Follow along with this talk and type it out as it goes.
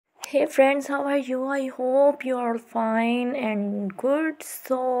Hey friends, how are you? I hope you are fine and good.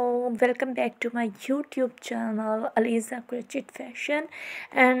 So, welcome back to my YouTube channel, Aliza Crochet Fashion,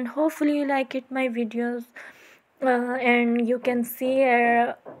 and hopefully you like it my videos. And you can see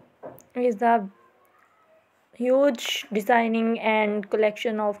here is a huge designing and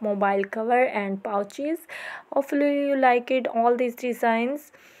collection of mobile cover and pouches. Hopefully you like it all these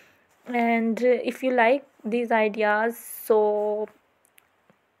designs, and if you like these ideas, so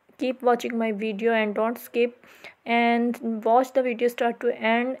keep watching my video and don't skip and watch the video start to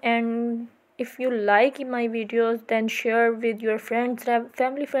end. And if you like my videos, then share with your friends,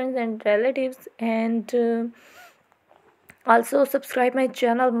 family, friends and relatives, and also subscribe my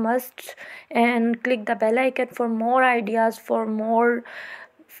channel must, and click the bell icon for more ideas, for more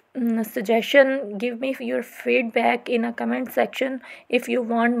suggestion. Give me your feedback in a comment section if you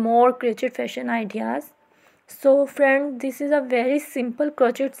want more crochet fashion ideas. So friend, this is a very simple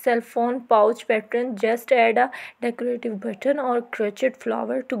crochet cell phone pouch pattern. Just add a decorative button or crochet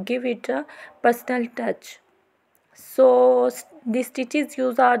flower to give it a personal touch. So the stitches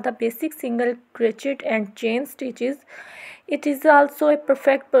used are the basic single crochet and chain stitches. It is also a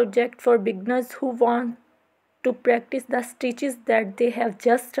perfect project for beginners who want to practice the stitches that they have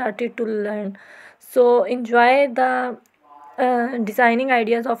just started to learn. So enjoy the designing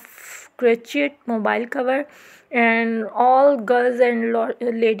ideas of crochet mobile cover, and all girls and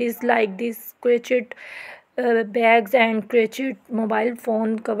ladies like these crochet bags and crochet mobile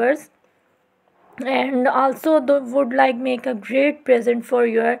phone covers, and also they would like make a great present for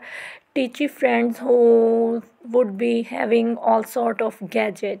your teachy friends who would be having all sort of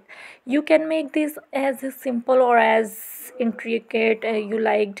gadget. You can make this as simple or as intricate you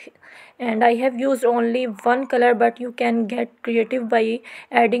liked, and I have used only one color, but you can get creative by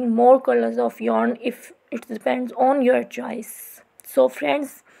adding more colors of yarn. If it depends on your choice. So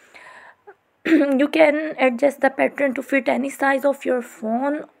friends, you can adjust the pattern to fit any size of your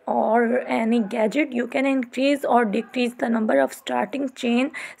phone or any gadget. You can increase or decrease the number of starting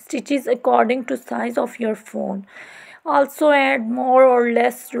chain stitches according to size of your phone. Also add more or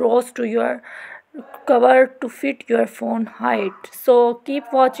less rows to your cover to fit your phone height. So keep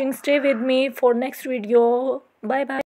watching, stay with me for next video. Bye bye.